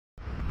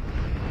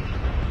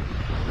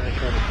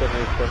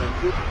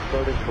787,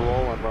 starting to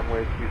roll on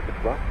runway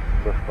 26 left,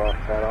 lift off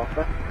pad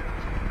alpha.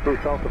 Go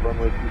south of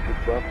runway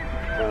 26 left,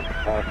 and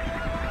pass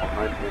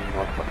behind wind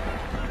northwest.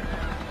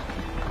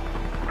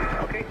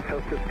 Okay,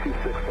 Celsius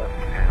 26 left,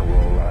 and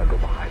we'll go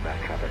behind that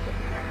traffic.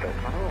 Still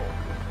on a roll.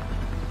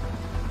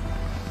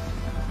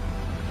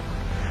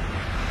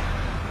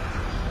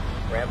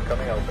 Ramp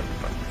coming open.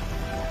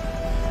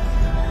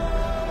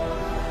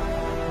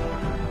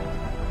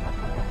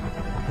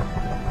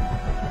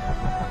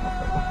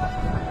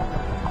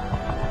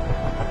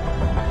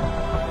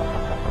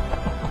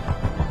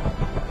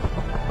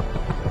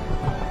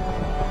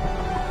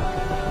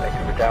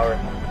 Tower,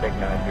 Big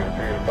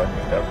 903,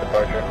 requesting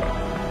self-departure.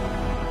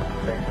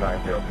 Big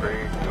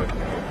 903, US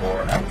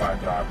 4 at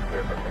 5 knots,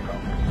 clear for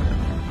takeoff.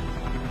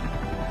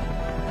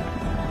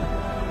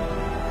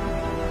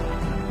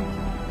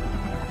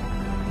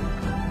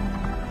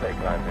 Big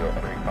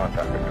 903,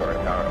 contact Victoria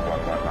Tower at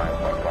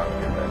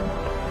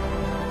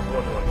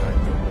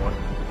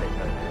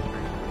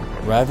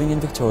 119.1. Arriving in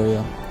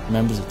Victoria,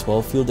 members of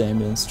 12 Field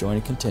Ambulance join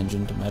a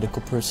contingent of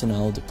medical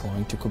personnel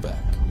deploying to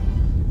Quebec,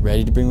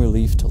 ready to bring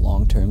relief to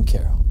long-term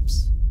care homes.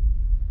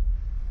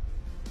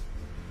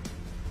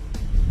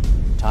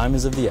 Time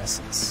is of the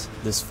essence.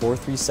 This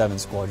 437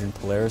 Squadron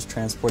Polaris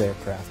transport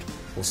aircraft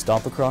will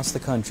stop across the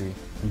country,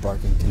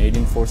 embarking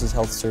Canadian Forces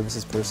Health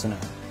Services personnel,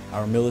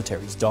 our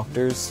military's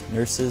doctors,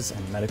 nurses,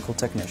 and medical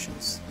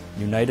technicians,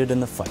 united in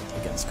the fight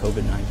against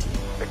COVID-19.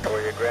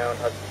 Victoria Ground,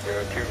 Husky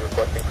 02,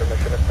 requesting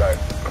permission to start.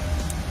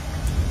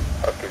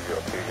 Husky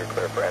 02, you're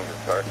clear for engine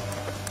start.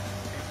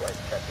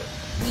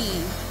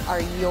 We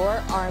are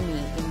your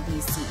army in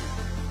BC.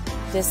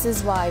 This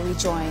is why we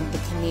joined the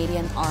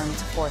Canadian Armed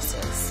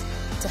Forces,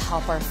 to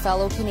help our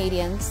fellow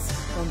Canadians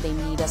when they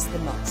need us the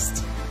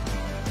most.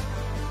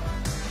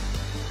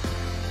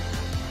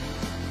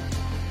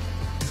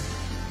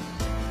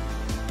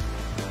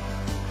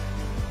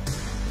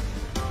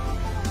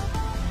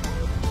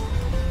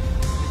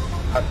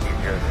 Husky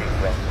 02,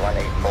 wind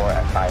 184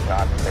 at 5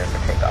 knots, clear for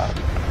takeoff.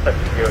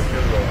 Husky 02,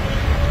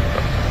 roll.